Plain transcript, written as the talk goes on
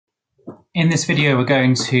In this video, we're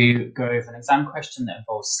going to go over an exam question that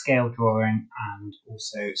involves scale drawing and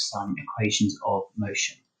also some equations of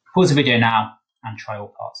motion. Pause the video now and try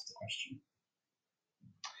all parts of the question.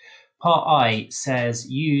 Part I says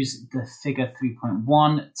use the figure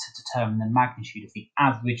 3.1 to determine the magnitude of the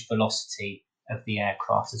average velocity of the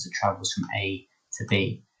aircraft as it travels from A to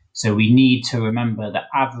B. So we need to remember that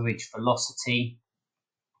average velocity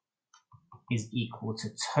is equal to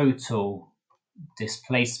total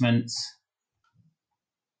displacement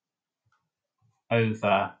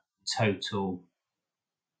over total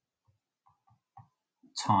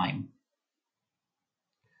time.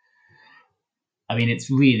 I mean,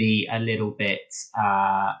 it's really a little bit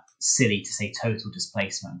silly to say total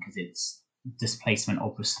displacement because it's displacement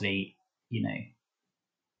obviously,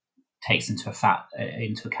 takes into account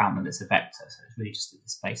that it's a vector. So it's really just a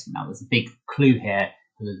displacement. Now there's a big clue here.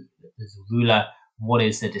 There's a ruler. What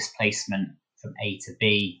is the displacement from A to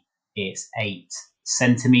B? It's 8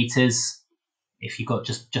 centimeters. If you've got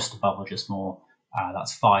just above or just more,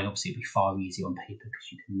 that's fine. Obviously, it'll be far easier on paper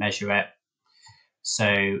because you can measure it.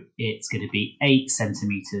 So it's going to be 8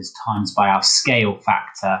 centimeters times by our scale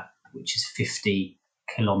factor, which is 50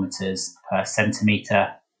 kilometers per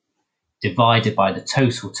centimeter, divided by the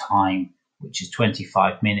total time, which is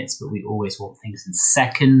 25 minutes, but we always want things in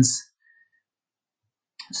seconds.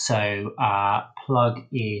 So plug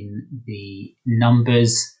in the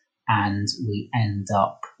numbers and we end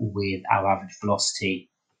up with our average velocity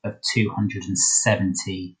of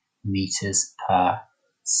 270 meters per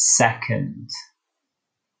second.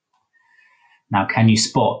 Now, can you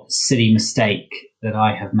spot the silly mistake that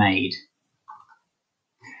I have made?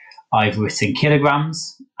 I've written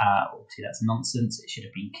kilograms. Obviously, that's nonsense. It should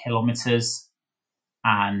have been kilometers.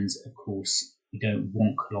 And of course, we don't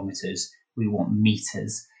want kilometers. We want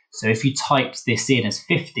meters. So if you typed this in as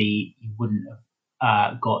 50, you wouldn't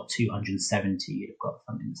have got 270. You'd have got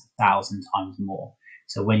something that's 1,000 times more.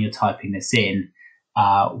 So when you're typing this in,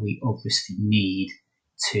 we obviously need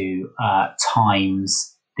to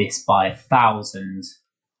times this by 1,000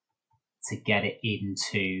 to get it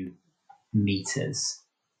into meters.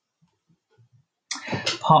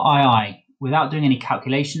 Part II, without doing any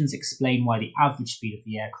calculations, explain why the average speed of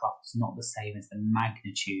the aircraft is not the same as the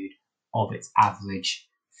magnitude of its average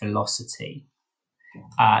velocity.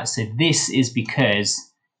 So this is because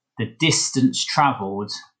the distance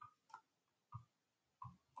travelled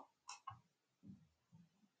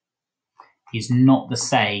is not the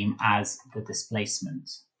same as the displacement.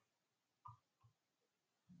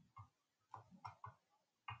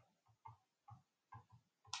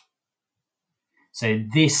 So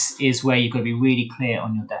this is where you've got to be really clear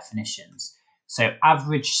on your definitions. So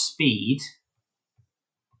average speed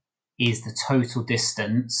is the total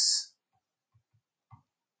distance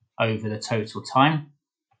over the total time.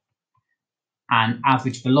 And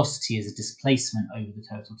average velocity is a displacement over the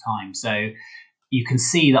total time. So you can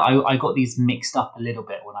see that I got these mixed up a little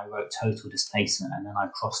bit when I wrote total displacement and then I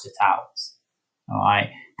crossed it out. All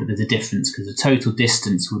right, but there's a difference because the total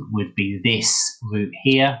distance would be this route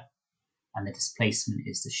here, and the displacement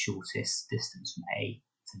is the shortest distance from A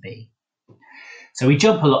to B. So we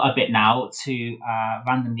jump a bit now to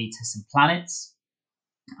randomly to some planets,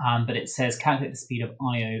 but it says calculate the speed of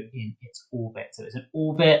Io in its orbit. So it's an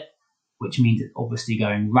orbit, which means it's obviously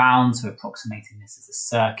going round, so approximating this as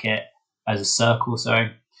a circle,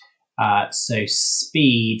 sorry. So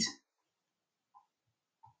speed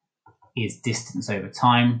is distance over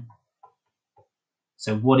time.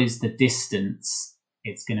 So what is the distance?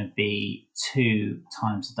 It's going to be 2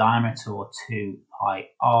 times the diameter, or 2 pi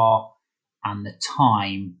r, and the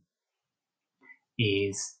time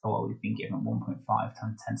is, well, we've been given 1.5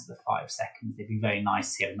 times 10 to the 5 seconds. It'd be very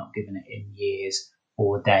nice here, not given it in years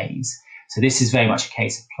or days. So this is very much a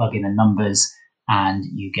case of plugging the numbers, and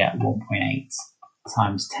you get 1.8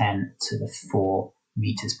 times 10 to the 4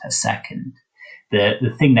 meters per second.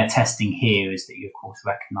 The thing they're testing here is that you, of course,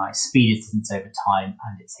 recognize speed is distance over time,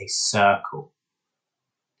 and it's a circle.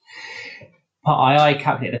 Part II,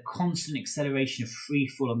 calculate the constant acceleration of free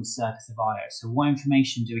fall on the surface of Io. So what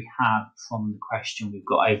information do we have from the question? We've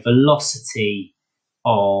got a velocity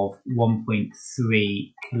of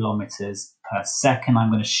 1.3 kilometers per second.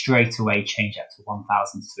 I'm going to straight away change that to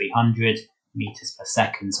 1,300 meters per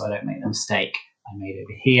second so I don't make the mistake I made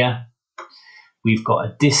over here. We've got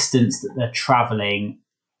a distance that they're traveling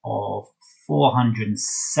of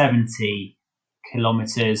 470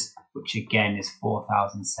 kilometers, which again is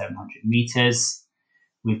 4,700 meters.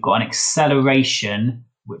 We've got an acceleration,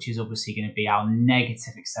 which is obviously going to be our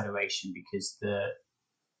negative acceleration because if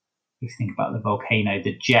you think about the volcano,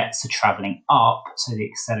 the jets are traveling up, so the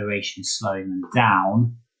acceleration is slowing them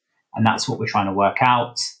down. And that's what we're trying to work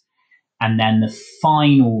out. And then the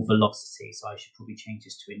final velocity, so I should probably change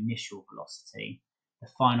this to initial velocity. The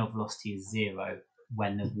final velocity is 0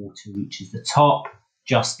 when the water reaches the top,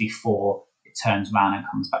 just before it turns around and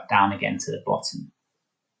comes back down again to the bottom.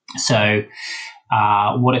 So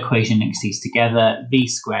what equation links these together? V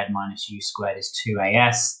squared minus U squared is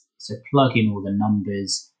 2AS. So plug in all the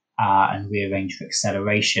numbers and rearrange for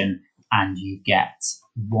acceleration, and you get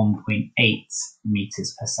 1.8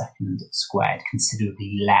 meters per second squared,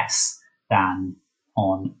 considerably less than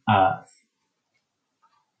on Earth.